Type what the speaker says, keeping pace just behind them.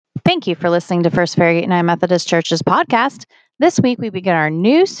Thank you for listening to First Farragut United Methodist Church's podcast. This week we begin our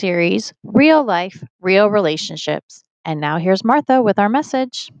new series, Real Life, Real Relationships. And now here's Martha with our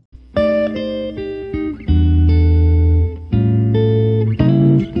message.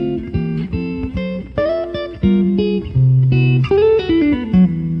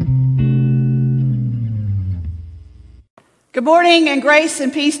 Good morning and grace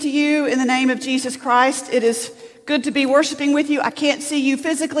and peace to you in the name of Jesus Christ. It is good to be worshiping with you. I can't see you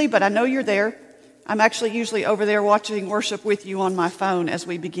physically, but I know you're there. I'm actually usually over there watching worship with you on my phone as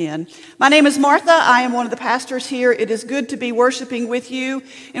we begin. My name is Martha. I am one of the pastors here. It is good to be worshiping with you.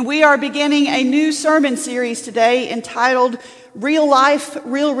 And we are beginning a new sermon series today entitled Real Life,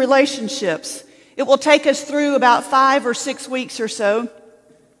 Real Relationships. It will take us through about 5 or 6 weeks or so.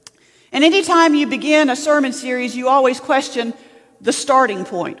 And anytime you begin a sermon series, you always question the starting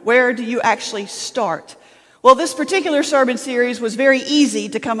point. Where do you actually start? Well, this particular sermon series was very easy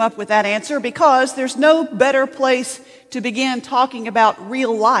to come up with that answer because there's no better place to begin talking about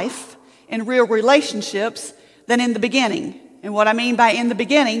real life and real relationships than in the beginning. And what I mean by in the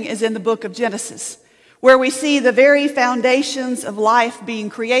beginning is in the book of Genesis, where we see the very foundations of life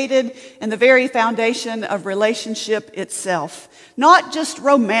being created and the very foundation of relationship itself. Not just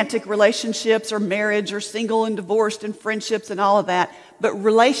romantic relationships or marriage or single and divorced and friendships and all of that, but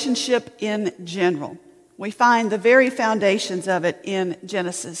relationship in general. We find the very foundations of it in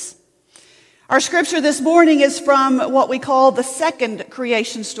Genesis. Our scripture this morning is from what we call the second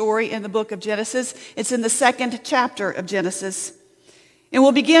creation story in the book of Genesis. It's in the second chapter of Genesis. And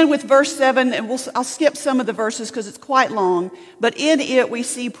we'll begin with verse 7, and I'll skip some of the verses because it's quite long. But in it, we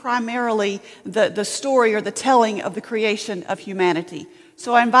see primarily the story or the telling of the creation of humanity.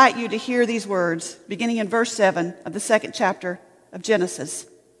 So I invite you to hear these words, beginning in verse 7 of the second chapter of Genesis.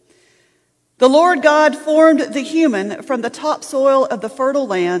 The Lord God formed the human from the topsoil of the fertile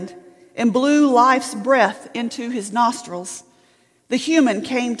land and blew life's breath into his nostrils. The human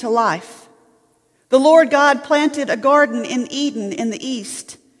came to life. The Lord God planted a garden in Eden in the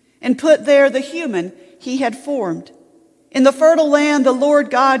east and put there the human he had formed. In the fertile land, the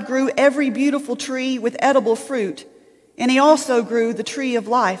Lord God grew every beautiful tree with edible fruit, and he also grew the tree of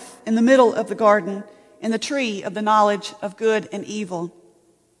life in the middle of the garden and the tree of the knowledge of good and evil.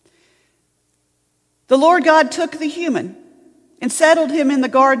 The Lord God took the human and settled him in the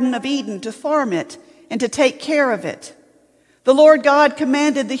Garden of Eden to farm it and to take care of it. The Lord God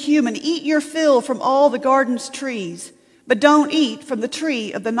commanded the human, "Eat your fill from all the garden's trees, but don't eat from the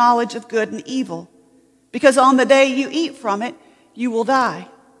tree of the knowledge of good and evil, because on the day you eat from it, you will die."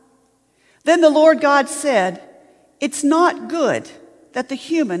 Then the Lord God said, "It's not good that the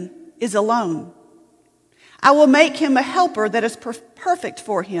human is alone. I will make him a helper that is perfect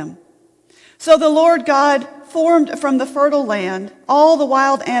for him." So the Lord God formed from the fertile land all the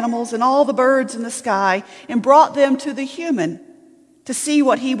wild animals and all the birds in the sky and brought them to the human to see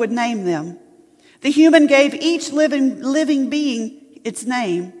what he would name them. The human gave each living being its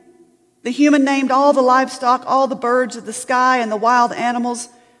name. The human named all the livestock, all the birds of the sky and the wild animals,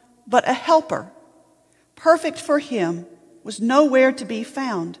 but a helper, perfect for him, was nowhere to be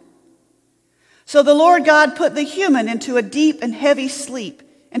found. So the Lord God put the human into a deep and heavy sleep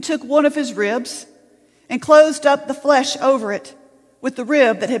and took one of his ribs and closed up the flesh over it with the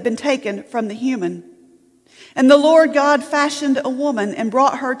rib that had been taken from the human. And the Lord God fashioned a woman and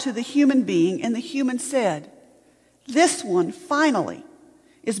brought her to the human being, and the human said, "This one finally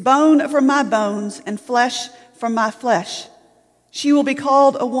is bone from my bones and flesh from my flesh. She will be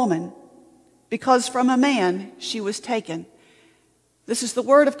called a woman, because from a man she was taken." This is the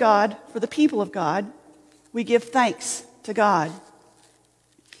word of God for the people of God. We give thanks to God.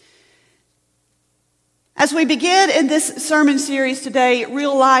 As we begin in this sermon series today,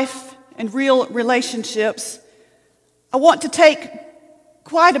 Real Life and Real Relationships, I want to take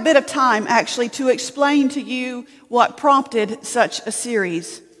quite a bit of time actually to explain to you what prompted such a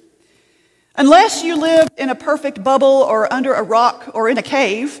series. Unless you lived in a perfect bubble or under a rock or in a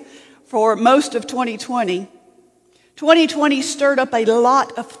cave for most of 2020, 2020 stirred up a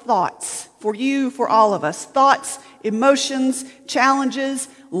lot of thoughts for you, for all of us. Thoughts, emotions, challenges,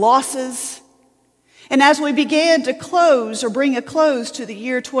 losses. And as we began to close or bring a close to the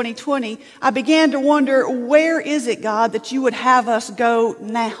year 2020, I began to wonder, where is it, God, that you would have us go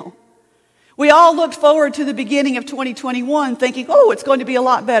now? We all looked forward to the beginning of 2021 thinking, oh, it's going to be a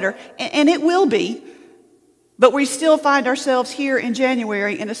lot better. And it will be. But we still find ourselves here in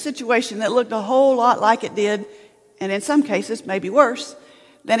January in a situation that looked a whole lot like it did, and in some cases, maybe worse,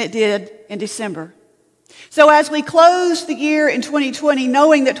 than it did in December. So as we closed the year in 2020,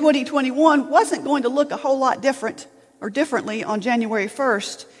 knowing that 2021 wasn't going to look a whole lot different or differently on January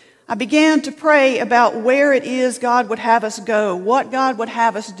 1st, I began to pray about where it is God would have us go, what God would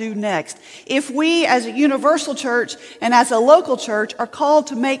have us do next. If we as a universal church and as a local church are called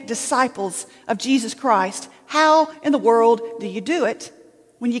to make disciples of Jesus Christ, how in the world do you do it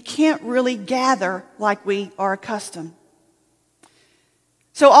when you can't really gather like we are accustomed?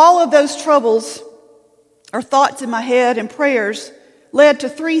 So all of those troubles or thoughts in my head and prayers led to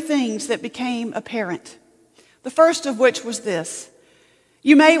three things that became apparent. The first of which was this.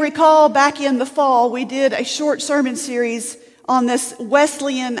 You may recall back in the fall, we did a short sermon series on this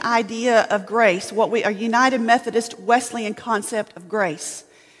Wesleyan idea of grace, a United Methodist Wesleyan concept of grace.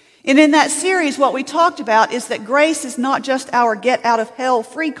 And in that series, what we talked about is that grace is not just our get out of hell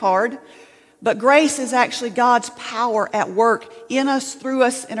free card, but grace is actually God's power at work in us, through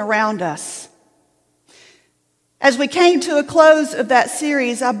us, and around us. As we came to a close of that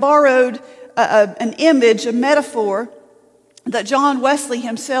series, I borrowed an image, a metaphor that John Wesley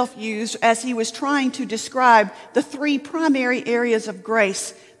himself used as he was trying to describe the three primary areas of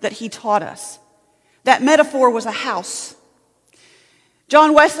grace that he taught us. That metaphor was a house.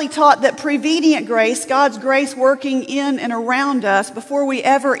 John Wesley taught that prevenient grace, God's grace working in and around us before we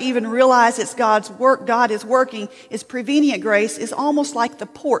ever even realize it's God's work, God is working, is prevenient grace, is almost like the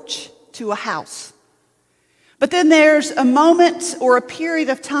porch to a house. But then there's a moment or a period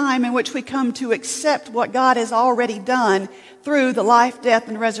of time in which we come to accept what God has already done through the life, death,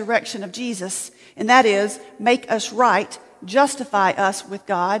 and resurrection of Jesus, and that is make us right, justify us with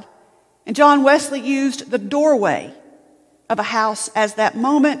God. And John Wesley used the doorway of a house as that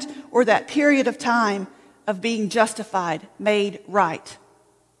moment or that period of time of being justified, made right.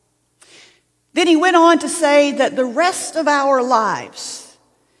 Then he went on to say that the rest of our lives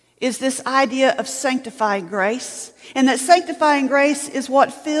is this idea of sanctifying grace, and that sanctifying grace is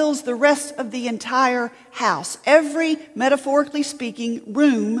what fills the rest of the entire house, every, metaphorically speaking,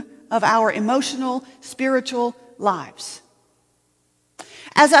 room of our emotional, spiritual lives.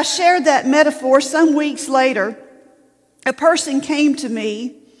 As I shared that metaphor, some weeks later, a person came to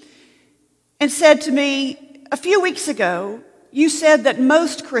me and said to me, a few weeks ago, you said that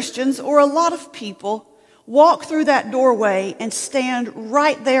most Christians, or a lot of people, walk through that doorway and stand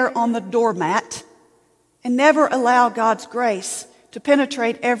right there on the doormat and never allow God's grace to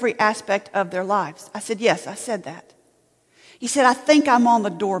penetrate every aspect of their lives. I said, yes, I said that. He said, I think I'm on the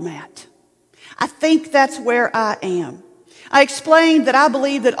doormat. I think that's where I am. I explained that I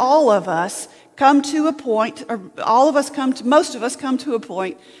believe that all of us come to a point, or most of us come to a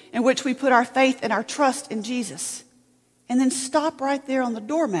point in which we put our faith and our trust in Jesus and then stop right there on the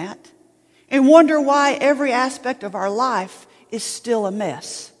doormat and wonder why every aspect of our life is still a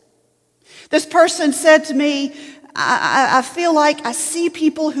mess. This person said to me, I feel like I see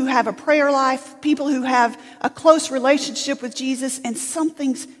people who have a prayer life, people who have a close relationship with Jesus, and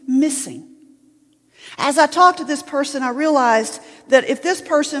something's missing. As I talked to this person, I realized that if this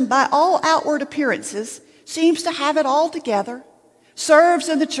person, by all outward appearances, seems to have it all together, serves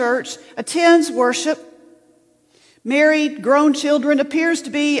in the church, attends worship, married, grown children, appears to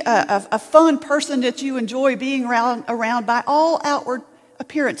be a fun person that you enjoy being around by all outward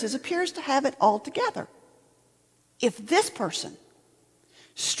appearances, appears to have it all together. If this person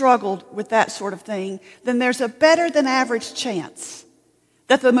struggled with that sort of thing, then there's a better than average chance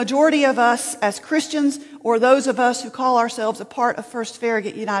that the majority of us as Christians, or those of us who call ourselves a part of First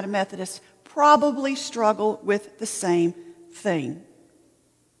Farragut United Methodist, probably struggle with the same thing.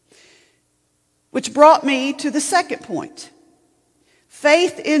 Which brought me to the second point.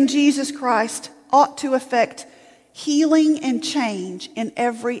 Faith in Jesus Christ ought to affect healing and change in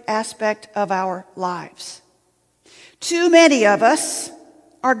every aspect of our lives. Too many of us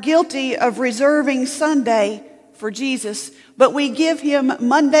are guilty of reserving Sunday for Jesus, but we give him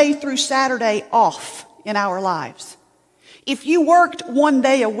Monday through Saturday off in our lives. If you worked one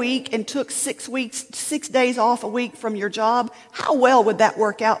day a week and took 6 days off a week from your job, how well would that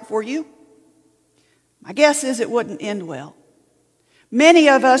work out for you? My guess is it wouldn't end well. Many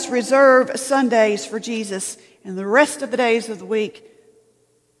of us reserve Sundays for Jesus, and the rest of the days of the week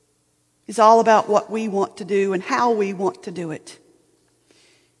is all about what we want to do and how we want to do it.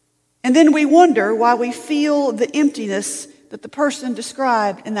 And then we wonder why we feel the emptiness that the person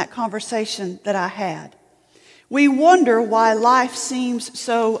described in that conversation that I had. We wonder why life seems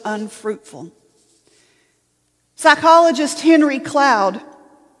so unfruitful. Psychologist Henry Cloud,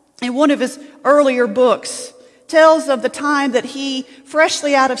 in one of his earlier books, tells of the time that he,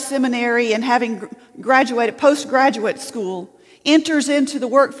 freshly out of seminary and having graduated postgraduate school, enters into the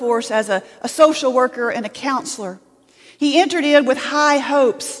workforce as a social worker and a counselor. He entered in with high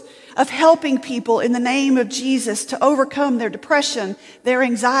hopes of helping people in the name of Jesus to overcome their depression, their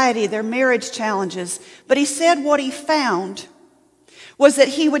anxiety, their marriage challenges. But he said what he found was that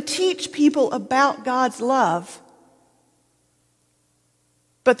he would teach people about God's love,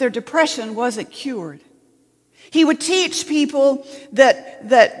 but their depression wasn't cured. He would teach people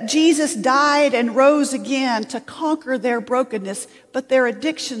that Jesus died and rose again to conquer their brokenness, but their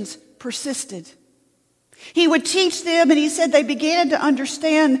addictions persisted. He would teach them, and he said they began to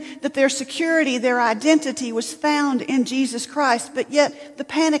understand that their security, their identity was found in Jesus Christ, but yet the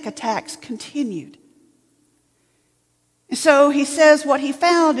panic attacks continued. And so he says what he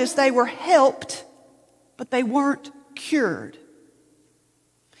found is they were helped, but they weren't cured.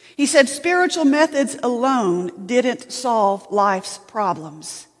 He said spiritual methods alone didn't solve life's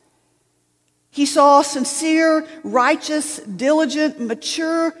problems. He saw sincere, righteous, diligent,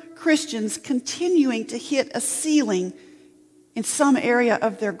 mature Christians continuing to hit a ceiling in some area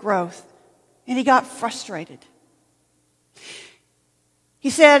of their growth, and he got frustrated.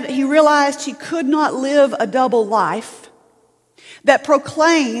 He said he realized he could not live a double life that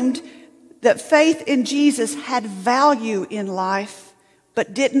proclaimed that faith in Jesus had value in life,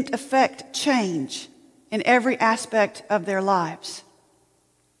 but didn't affect change in every aspect of their lives.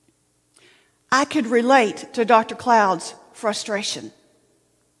 I could relate to Dr. Cloud's frustration.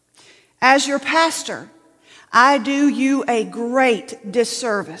 As your pastor, I do you a great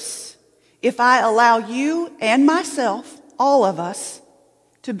disservice if I allow you and myself, all of us,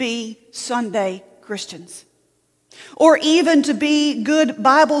 to be Sunday Christians, or even to be good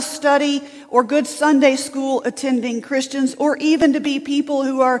Bible study or good Sunday school attending Christians, or even to be people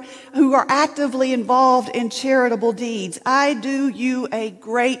who are actively involved in charitable deeds. I do you a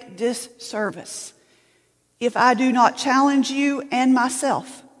great disservice if I do not challenge you and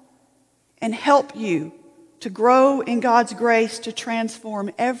myself and help you to grow in God's grace to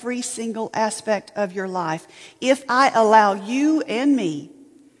transform every single aspect of your life. If I allow you and me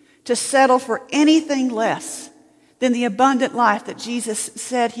to settle for anything less than the abundant life that Jesus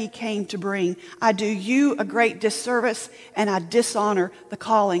said he came to bring, I do you a great disservice and I dishonor the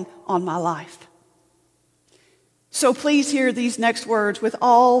calling on my life. So please hear these next words with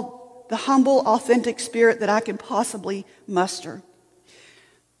all the humble, authentic spirit that I can possibly muster.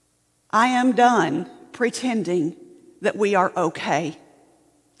 I am done pretending that we are okay.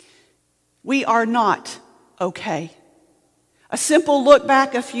 We are not okay. A simple look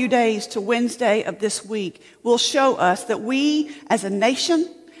back a few days to Wednesday of this week will show us that we as a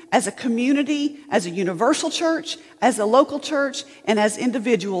nation, as a community, as a universal church, as a local church, and as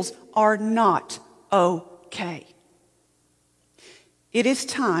individuals are not okay. It is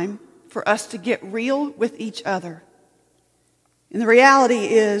time for us to get real with each other. And the reality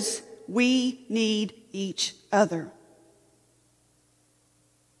is we need each other.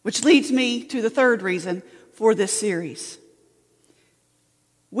 Which leads me to the third reason for this series.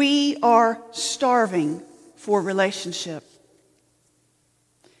 We are starving for relationship.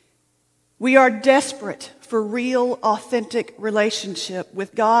 We are desperate for real, authentic relationship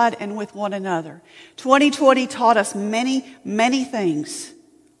with God and with one another. 2020 taught us many, many things,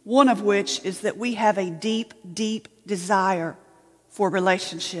 one of which is that we have a deep, deep desire for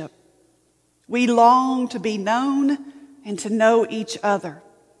relationship. We long to be known and to know each other.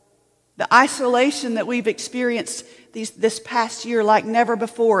 The isolation that we've experienced this past year like never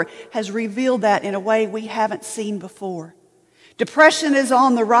before has revealed that in a way we haven't seen before. Depression is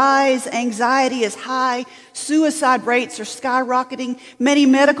on the rise, anxiety is high, suicide rates are skyrocketing. Many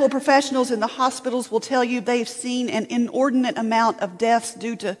medical professionals in the hospitals will tell you they've seen an inordinate amount of deaths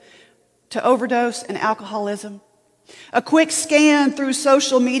due to overdose and alcoholism. A quick scan through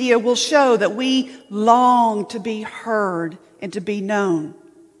social media will show that we long to be heard and to be known.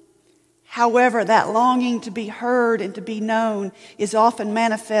 However, that longing to be heard and to be known is often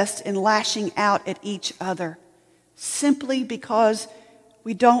manifest in lashing out at each other, simply because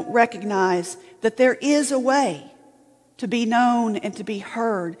we don't recognize that there is a way to be known and to be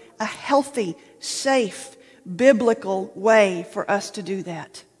heard, a healthy, safe, biblical way for us to do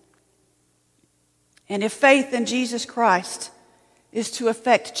that. And if faith in Jesus Christ is to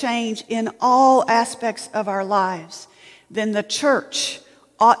affect change in all aspects of our lives, then the church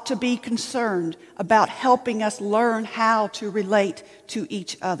ought to be concerned about helping us learn how to relate to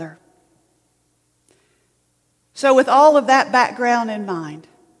each other. So with all of that background in mind,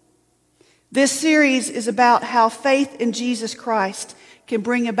 this series is about how faith in Jesus Christ can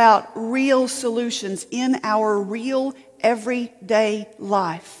bring about real solutions in our real everyday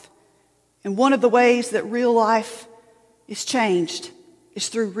life. And one of the ways that real life is changed is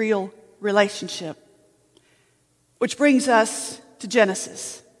through real relationship. Which brings us to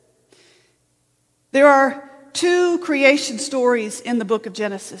Genesis. There are two creation stories in the book of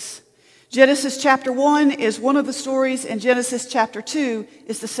Genesis. Genesis chapter 1 is one of the stories, and Genesis chapter 2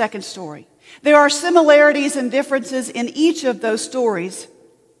 is the second story. There are similarities and differences in each of those stories,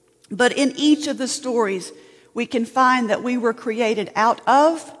 but in each of the stories, we can find that we were created out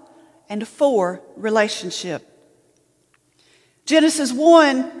of and for relationship. Genesis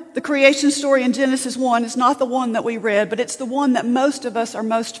 1, the creation story in Genesis 1 is not the one that we read, but it's the one that most of us are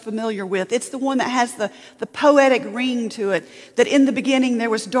most familiar with. It's the one that has the poetic ring to it, that in the beginning there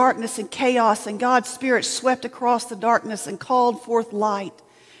was darkness and chaos, and God's Spirit swept across the darkness and called forth light.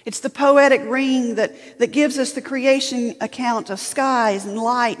 It's the poetic ring that gives us the creation account of skies and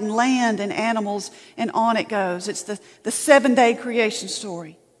light and land and animals, and on it goes. It's the 7-day creation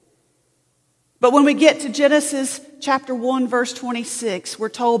story. But when we get to Genesis chapter 1, verse 26, we're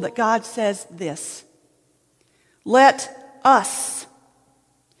told that God says this: "Let us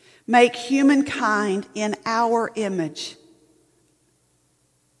make humankind in our image,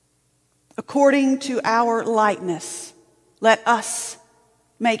 according to our likeness. Let us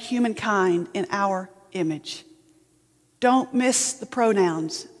make humankind in our image." Don't miss the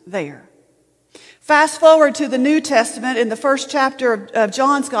pronouns there. Fast forward to the New Testament in the first chapter of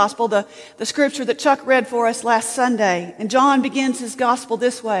John's Gospel, the scripture that Chuck read for us last Sunday. And John begins his Gospel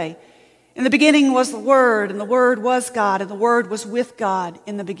this way: "In the beginning was the Word, and the Word was God, and the Word was with God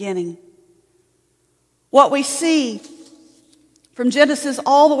in the beginning." What we see from Genesis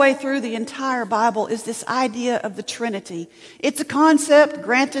all the way through the entire Bible is this idea of the Trinity. It's a concept,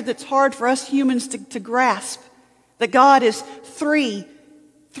 granted, that's hard for us humans to grasp, that God is three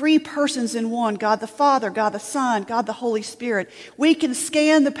persons in one: God the Father, God the Son, God the Holy Spirit. We can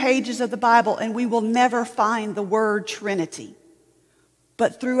scan the pages of the Bible and we will never find the word Trinity.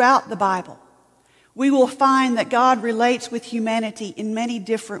 But throughout the Bible, we will find that God relates with humanity in many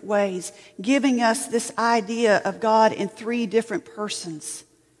different ways, giving us this idea of God in 3 different persons.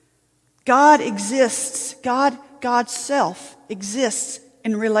 God exists, God's self exists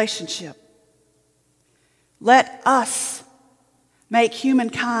in relationship. Let us make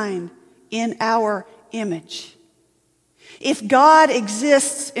humankind in our image. If God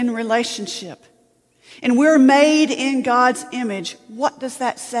exists in relationship and we're made in God's image, what does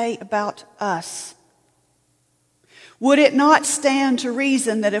that say about us? Would it not stand to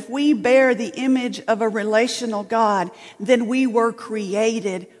reason that if we bear the image of a relational God, then we were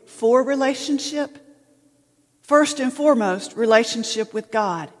created for relationship? First and foremost, relationship with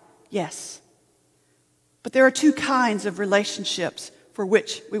God, yes. But there are 2 kinds of relationships for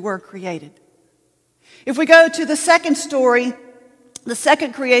which we were created. If we go to the second story, the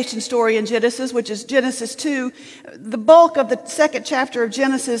second creation story in Genesis, which is Genesis 2, the bulk of the second chapter of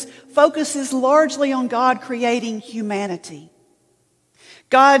Genesis focuses largely on God creating humanity.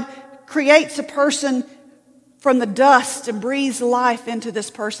 God creates a person from the dust and breathes life into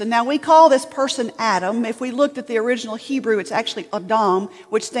this person. Now, we call this person Adam. If we looked at the original Hebrew, it's actually Adam,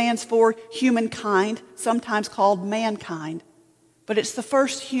 which stands for humankind, sometimes called mankind. But it's the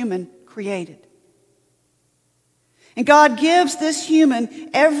first human created. And God gives this human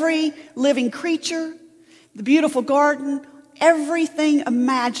every living creature, the beautiful garden, everything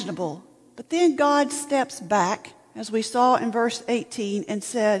imaginable. But then God steps back, as we saw in verse 18, and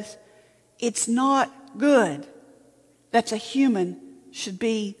says, "It's not good that a human should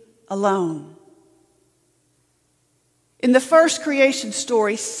be alone." In the first creation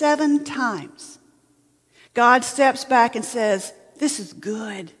story, 7 times, God steps back and says, "This is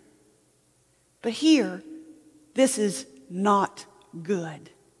good." But here, this is not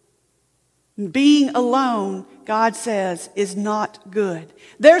good. Being alone, God says, is not good.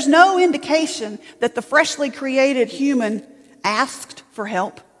 There's no indication that the freshly created human asked for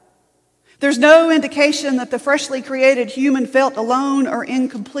help. There's no indication that the freshly created human felt alone or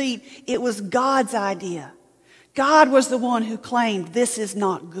incomplete. It was God's idea. God was the one who claimed this is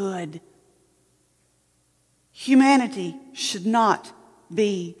not good. Humanity should not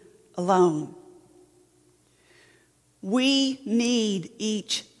be alone. We need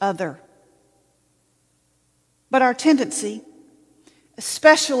each other. But our tendency,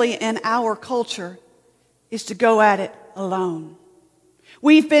 especially in our culture, is to go at it alone.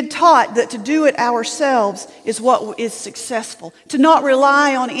 We've been taught that to do it ourselves is what is successful, to not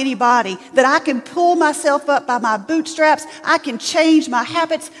rely on anybody, that I can pull myself up by my bootstraps, I can change my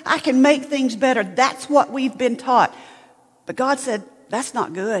habits, I can make things better. That's what we've been taught. But God said, that's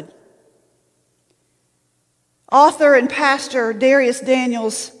not good. Author and pastor Darius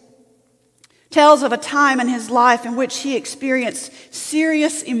Daniels tells of a time in his life in which he experienced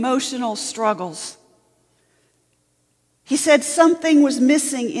serious emotional struggles. He said something was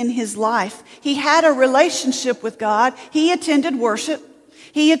missing in his life. He had a relationship with God. He attended worship.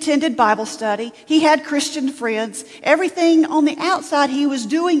 He attended Bible study. He had Christian friends. Everything on the outside, he was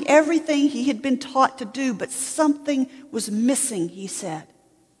doing everything he had been taught to do, but something was missing, he said.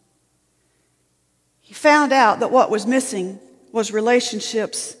 He found out that what was missing was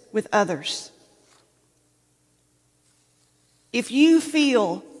relationships with others. If you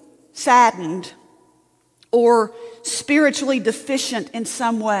feel saddened or spiritually deficient in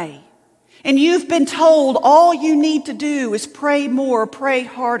some way, and you've been told all you need to do is pray more, pray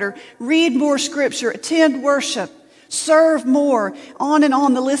harder, read more scripture, attend worship, serve more, on and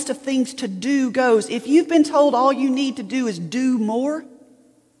on the list of things to do goes. If you've been told all you need to do is do more,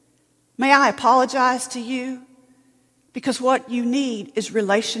 may I apologize to you? Because what you need is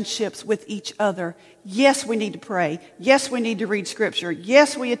relationships with each other. Yes, we need to pray. Yes, we need to read scripture.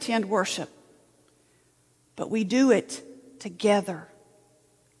 Yes, we attend worship. But we do it together.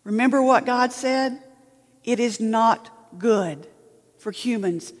 Remember what God said? It is not good for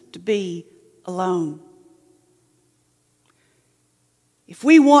humans to be alone. If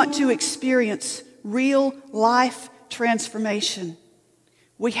we want to experience real life transformation,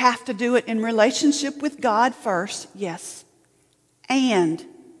 we have to do it in relationship with God first, yes, and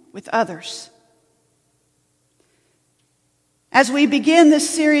with others. As we begin this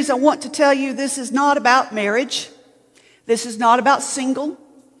series, I want to tell you this is not about marriage. This is not about single.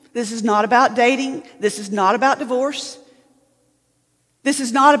 This is not about dating. This is not about divorce. This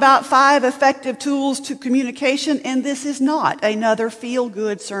is not about 5 effective tools to communication, and this is not another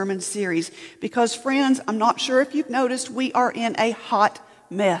feel-good sermon series. Because, friends, I'm not sure if you've noticed, we are in a hot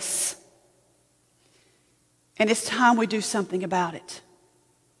mess. And it's time we do something about it.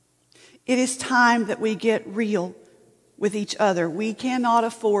 It is time that we get real with each other. We cannot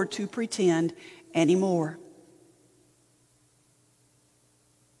afford to pretend anymore.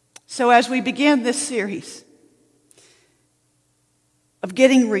 So as we begin this series of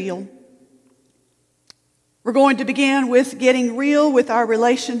getting real, we're going to begin with getting real with our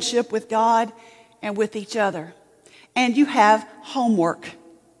relationship with God and with each other. And you have homework.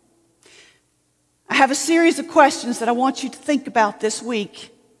 I have a series of questions that I want you to think about this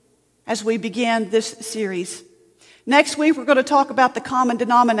week as we begin this series. Next week, we're going to talk about the common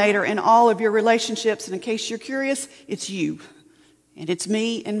denominator in all of your relationships. And in case you're curious, it's you. And it's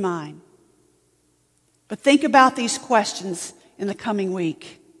me and mine. But think about these questions in the coming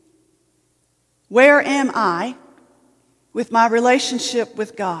week. Where am I with my relationship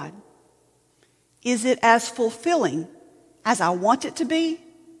with God? Is it as fulfilling as I want it to be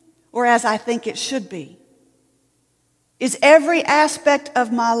or as I think it should be? Is every aspect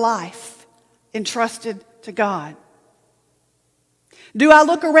of my life entrusted to God? Do I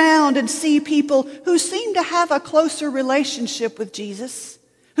look around and see people who seem to have a closer relationship with Jesus,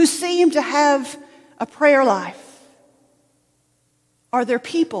 who seem to have a prayer life? Are there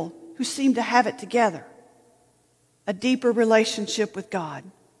people who seem to have it together, a deeper relationship with God?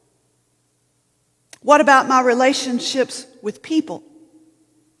 What about my relationships with people?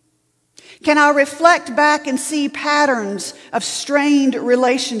 Can I reflect back and see patterns of strained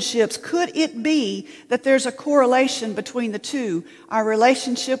relationships? Could it be that there's a correlation between the two, our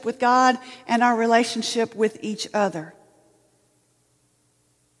relationship with God and our relationship with each other?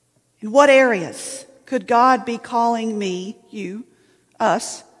 In what areas could God be calling me, you,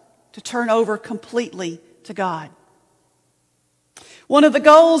 us, to turn over completely to God? One of the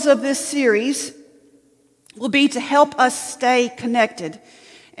goals of this series will be to help us stay connected.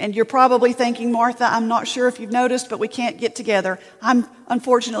 And you're probably thinking, Martha, I'm not sure if you've noticed, but we can't get together. I'm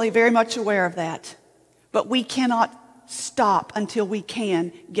unfortunately very much aware of that. But we cannot stop until we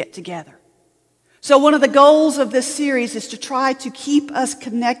can get together. So one of the goals of this series is to try to keep us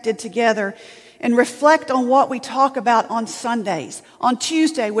connected together and reflect on what we talk about on Sundays. On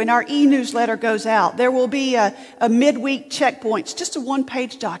Tuesday, when our e-newsletter goes out, there will be a midweek checkpoints, just a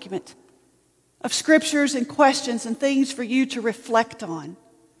one-page document of scriptures and questions and things for you to reflect on.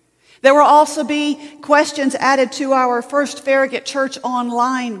 There will also be questions added to our First Farragut Church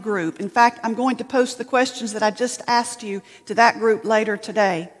online group. In fact, I'm going to post the questions that I just asked you to that group later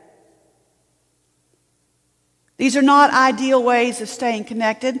today. These are not ideal ways of staying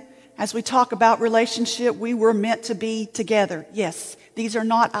connected. As we talk about relationship, we were meant to be together. Yes, these are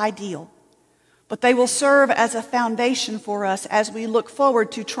not ideal. But they will serve as a foundation for us as we look forward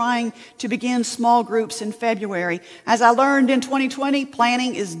to trying to begin small groups in February. As I learned in 2020,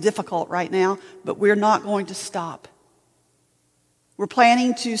 planning is difficult right now, but we're not going to stop. We're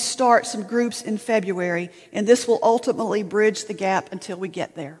planning to start some groups in February, and this will ultimately bridge the gap until we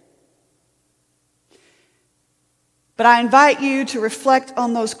get there. But I invite you to reflect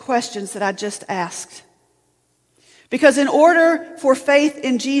on those questions that I just asked. Because in order for faith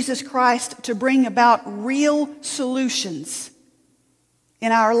in Jesus Christ to bring about real solutions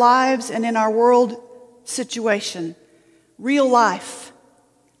in our lives and in our world situation, real life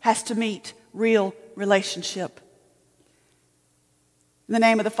has to meet real relationship. In the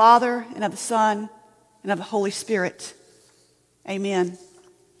name of the Father, and of the Son, and of the Holy Spirit, amen.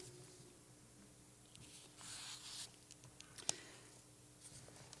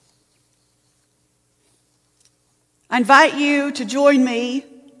 I invite you to join me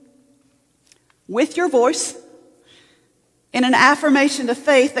with your voice in an affirmation of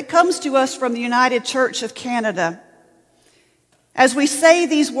faith that comes to us from the United Church of Canada. As we say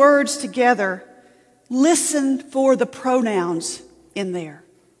these words together, listen for the pronouns in there.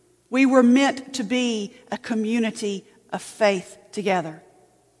 We were meant to be a community of faith together.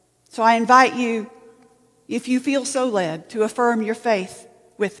 So I invite you, if you feel so led, to affirm your faith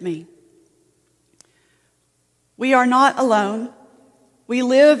with me. We are not alone. We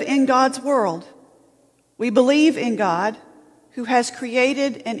live in God's world. We believe in God, who has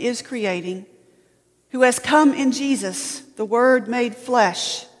created and is creating, who has come in Jesus, the Word made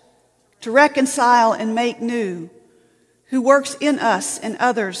flesh, to reconcile and make new, who works in us and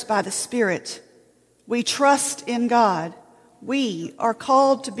others by the Spirit. We trust in God. We are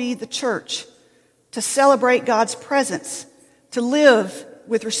called to be the church, to celebrate God's presence, to live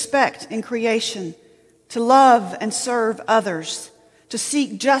with respect in creation, to love and serve others, to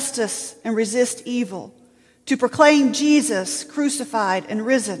seek justice and resist evil, to proclaim Jesus crucified and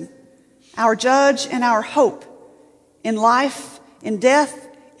risen, our judge and our hope in life, in death,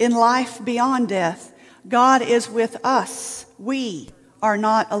 in life beyond death. God is with us. We are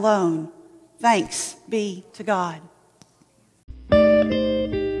not alone. Thanks be to God.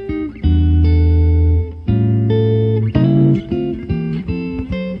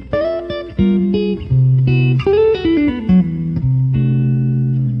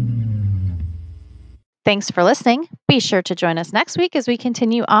 Thanks for listening. Be sure to join us next week as we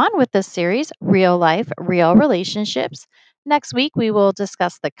continue on with this series, Real Life, Real Relationships. Next week, we will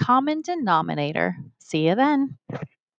discuss the common denominator. See you then.